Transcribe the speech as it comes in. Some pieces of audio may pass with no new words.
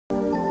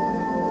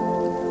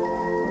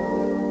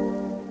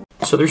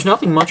So there's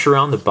nothing much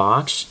around the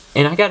box,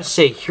 and I gotta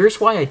say, here's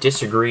why I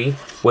disagree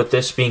with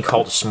this being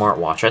called a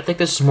smartwatch. I think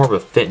this is more of a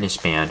fitness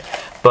band,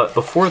 but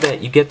before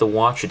that you get the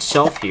watch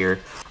itself here,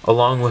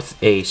 along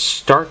with a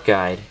start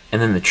guide,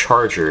 and then the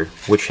charger,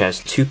 which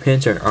has 2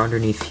 pins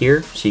underneath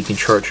here, so you can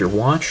charge your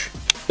watch.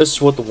 This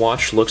is what the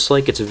watch looks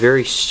like. It's a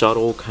very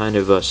subtle, kind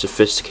of a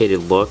sophisticated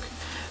look.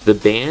 The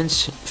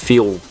bands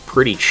feel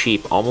pretty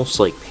cheap, almost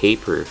like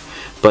paper,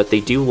 but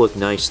they do look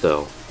nice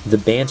though. The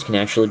bands can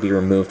actually be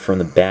removed from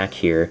the back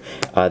here.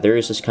 There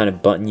is this kind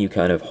of button you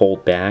kind of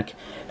hold back,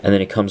 and then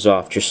it comes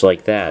off just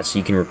like that. So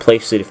you can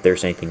replace it if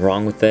there's anything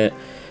wrong with it.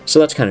 So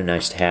that's kind of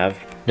nice to have.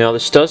 Now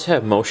this does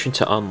have motion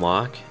to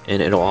unlock,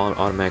 and it'll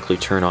automatically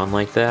turn on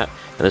like that.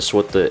 And this is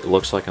what it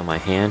looks like on my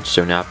hand,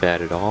 so not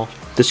bad at all.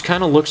 This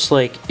kind of looks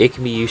like it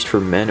can be used for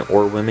men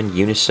or women,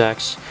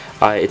 unisex.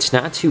 It's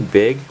not too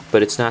big,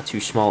 but it's not too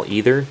small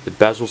either. The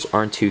bezels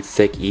aren't too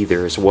thick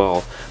either as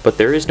well. But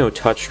there is no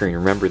touchscreen,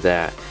 remember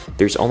that.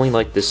 There's only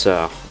like this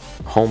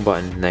home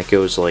button that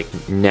goes like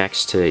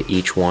next to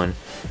each one.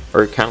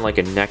 Or kind of like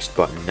a next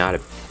button, not a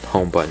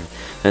home button.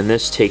 And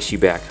this takes you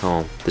back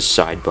home, the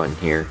side button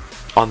here.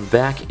 On the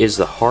back is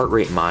the heart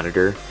rate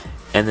monitor.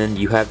 And then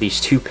you have these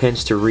 2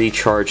 pins to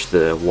recharge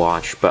the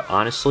watch. But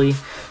honestly,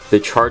 the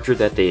charger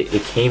that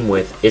it came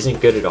with isn't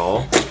good at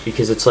all,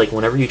 because it's like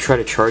whenever you try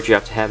to charge, you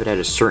have to have it at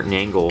a certain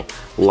angle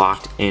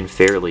locked in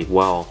fairly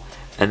well,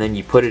 and then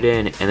you put it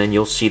in, and then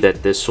you'll see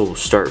that this will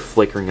start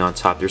flickering on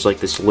top. There's like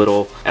this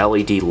little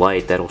LED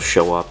light that'll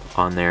show up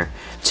on there.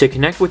 To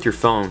connect with your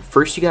phone,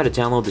 first you got to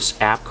download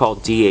this app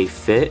called DA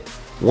Fit.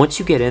 Once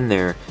you get in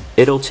there,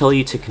 it'll tell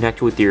you to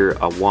connect with your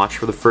watch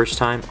for the first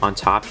time on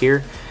top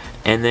here.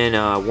 And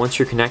then once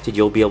you're connected,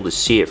 you'll be able to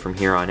see it from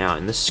here on out.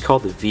 And this is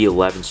called the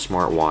V11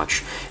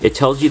 Smartwatch. It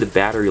tells you the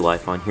battery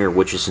life on here,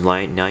 which is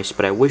nice,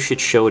 but I wish it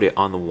showed it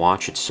on the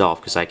watch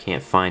itself, because I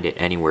can't find it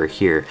anywhere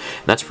here.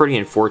 And that's pretty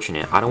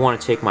unfortunate. I don't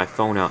want to take my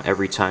phone out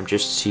every time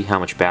just to see how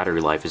much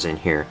battery life is in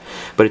here.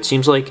 But it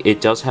seems like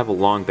it does have a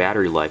long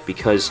battery life,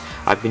 because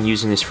I've been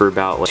using this for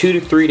about like 2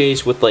 to 3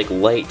 days with like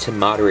light to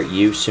moderate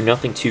use, so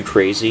nothing too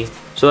crazy.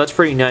 So that's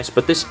pretty nice,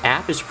 but this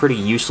app is pretty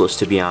useless,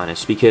 to be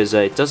honest, because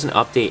it doesn't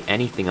update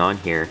anything on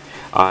here.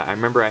 I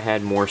remember I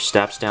had more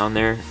steps down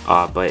there,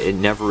 but it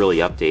never really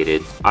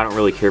updated. I don't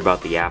really care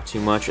about the app too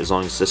much, as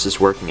long as this is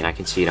working and I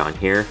can see it on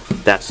here.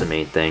 That's the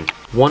main thing.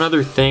 One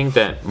other thing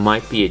that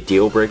might be a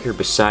deal breaker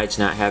besides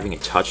not having a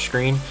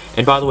touchscreen,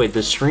 and by the way,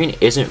 the screen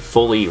isn't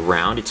fully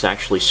round, it's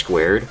actually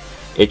squared.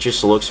 It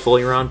just looks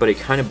fully round, but it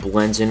kind of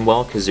blends in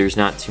well because there's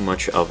not too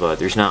much of a,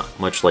 there's not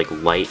much like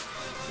light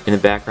in the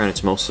background.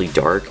 It's mostly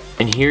dark.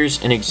 And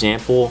here's an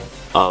example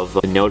of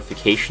the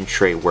notification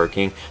tray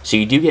working. So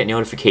you do get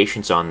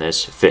notifications on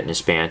this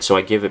fitness band, so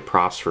I give it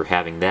props for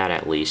having that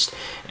at least.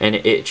 And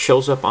it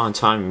shows up on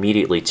time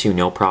immediately too,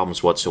 no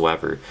problems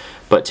whatsoever.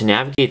 But to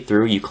navigate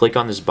through, you click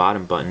on this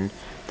bottom button.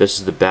 This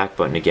is the back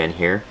button again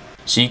here.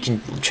 So you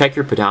can check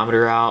your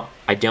pedometer out.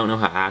 I don't know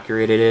how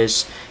accurate it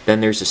is.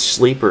 Then there's a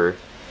sleeper,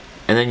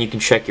 and then you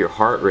can check your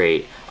heart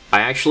rate. I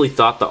actually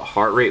thought the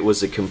heart rate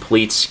was a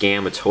complete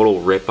scam, a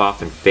total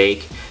ripoff and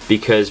fake,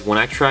 because when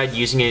I tried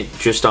using it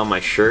just on my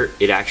shirt,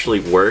 it actually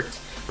worked,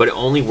 but it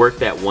only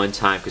worked that one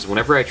time, because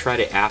whenever I tried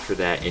it after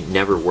that, it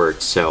never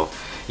worked. So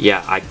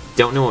yeah, I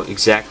don't know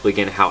exactly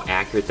again how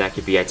accurate that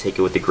could be. I take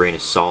it with a grain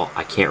of salt.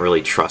 I can't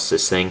really trust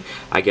this thing,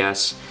 I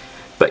guess.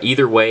 But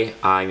either way,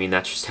 I mean,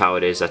 that's just how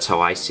it is. That's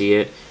how I see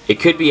it. It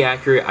could be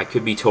accurate. I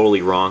could be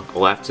totally wrong.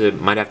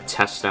 Might have to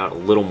test it out a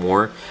little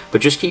more.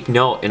 But just keep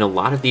note, in a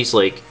lot of these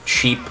like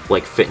cheap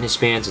like fitness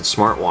bands and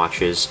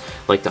smartwatches,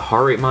 like the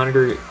heart rate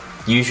monitor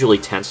usually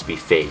tends to be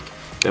fake.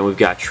 Then we've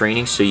got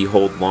training, so you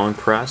hold long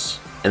press,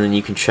 and then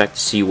you can check to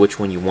see which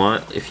one you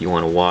want. If you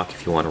want to walk,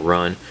 if you want to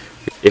run.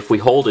 If we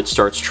hold, it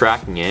starts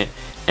tracking it,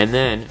 and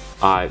then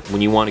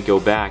when you want to go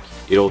back,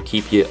 it'll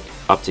keep you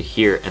up to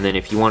here. And then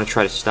if you want to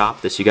try to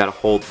stop this, you got to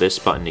hold this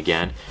button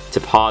again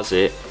to pause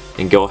it,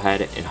 and go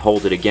ahead and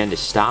hold it again to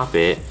stop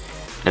it,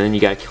 and then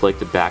you got to click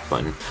the back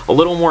button. A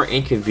little more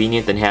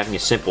inconvenient than having a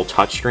simple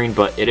touchscreen,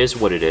 but it is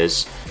what it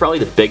is. Probably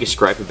the biggest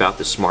gripe about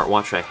the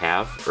smartwatch I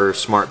have, or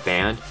smart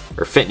band,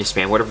 or fitness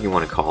band, whatever you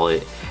want to call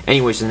it.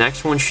 Anyways, the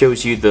next one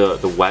shows you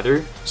the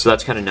weather, so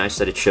that's kind of nice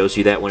that it shows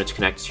you that when it's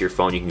connected to your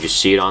phone. You can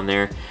just see it on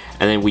there.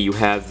 And then you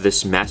have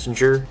this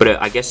messenger,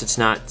 but I guess it's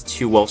not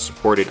too well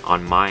supported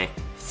on my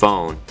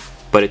phone,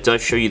 but it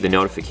does show you the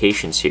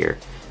notifications here.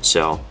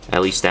 So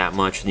at least that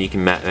much. And you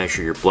can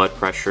measure your blood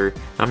pressure.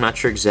 I'm not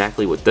sure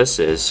exactly what this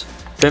is.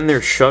 Then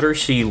there's shutter,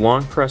 so you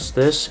long press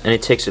this and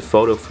it takes a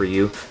photo for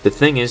you. The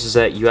thing is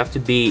that you have to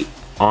be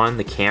on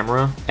the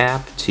camera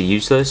app to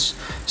use this,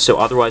 so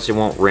otherwise it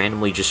won't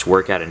randomly just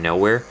work out of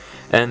nowhere.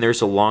 And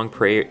there's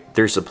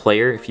a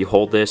player. If you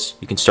hold this,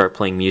 you can start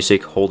playing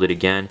music. Hold it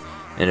again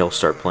and it'll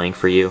start playing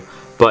for you.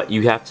 But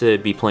you have to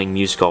be playing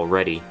music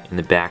already in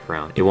the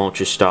background. It won't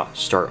just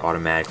start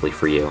automatically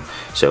for you.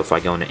 So if I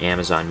go into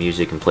Amazon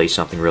Music and play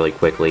something really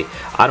quickly,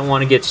 I don't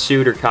want to get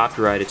sued or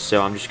copyrighted,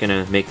 so I'm just going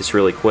to make this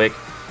really quick.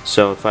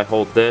 So if I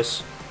hold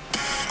this,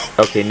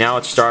 okay, now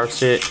it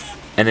starts it,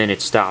 and then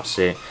it stops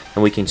it.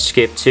 And we can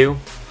skip to,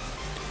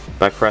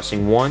 by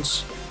pressing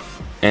once,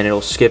 and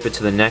it'll skip it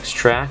to the next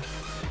track,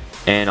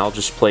 and I'll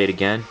just play it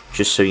again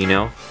just so you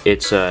know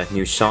it's a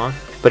new song.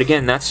 But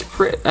again, that's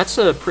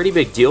a pretty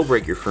big deal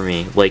breaker for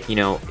me. Like, you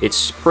know,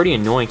 it's pretty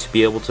annoying to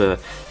be able to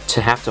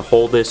have to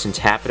hold this and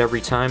tap it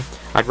every time.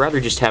 I'd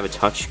rather just have a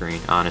touchscreen,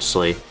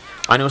 honestly.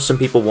 I know some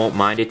people won't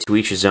mind it, to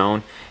each his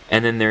own.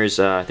 And then there's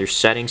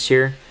settings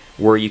here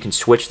where you can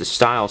switch the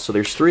style. So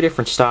there's 3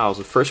 different styles.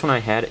 The first one I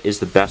had is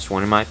the best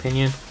one in my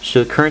opinion.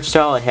 So the current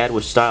style I had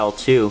was style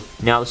 2.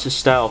 Now this is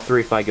style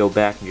 3 if I go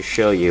back and just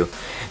show you.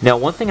 Now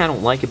one thing I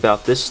don't like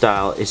about this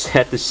style is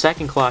that the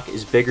second clock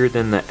is bigger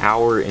than the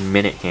hour and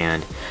minute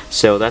hand.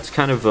 So that's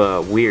kind of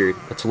weird.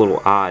 That's a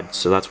little odd.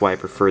 So that's why I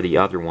prefer the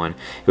other one.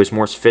 It was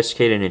more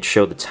sophisticated and it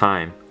showed the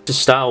time. To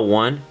style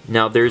 1,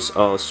 now there's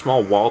a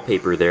small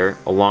wallpaper there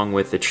along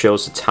with it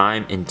shows the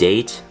time and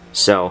date.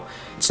 So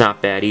it's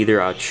not bad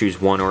either. I'll choose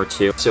 1 or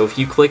 2. So if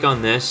you click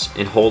on this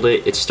and hold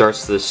it, it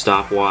starts the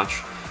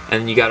stopwatch, and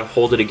then you got to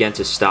hold it again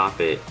to stop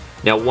it.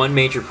 Now one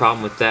major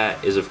problem with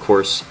that is, of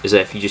course, is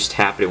that if you just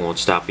tap it, it won't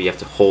stop, but you have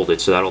to hold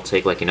it, so that'll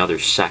take like another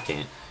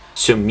second.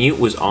 So mute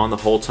was on the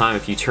whole time.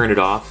 If you turn it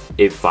off,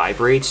 it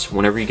vibrates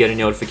whenever you get a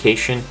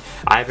notification.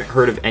 I haven't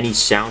heard of any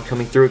sound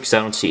coming through because I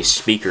don't see a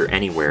speaker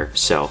anywhere,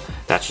 so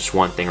that's just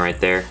one thing right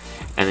there.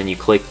 And then you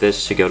click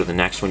this to go to the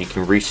next one. You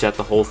can reset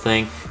the whole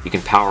thing, you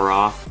can power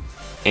off,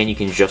 and you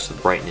can adjust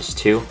the brightness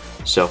too.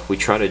 So if we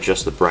try to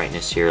adjust the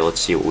brightness here, let's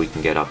see what we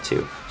can get up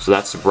to. So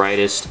that's the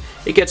brightest.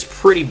 It gets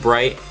pretty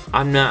bright.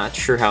 I'm not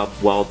sure how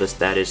well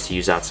that is to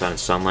use outside in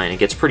sunlight. It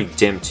gets pretty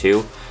dim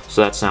too,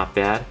 so that's not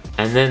bad.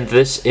 And then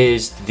this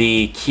is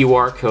the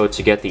QR code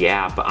to get the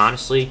app. But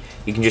honestly,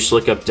 you can just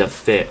look up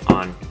DeFit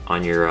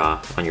on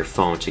your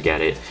phone to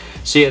get it.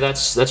 So yeah,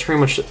 that's pretty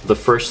much the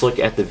first look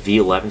at the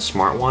V11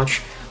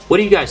 smartwatch. What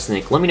do you guys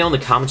think? Let me know in the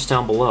comments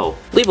down below.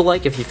 Leave a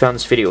like if you found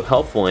this video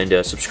helpful, and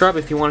subscribe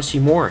if you want to see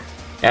more.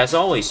 As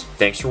always,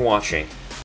 thanks for watching.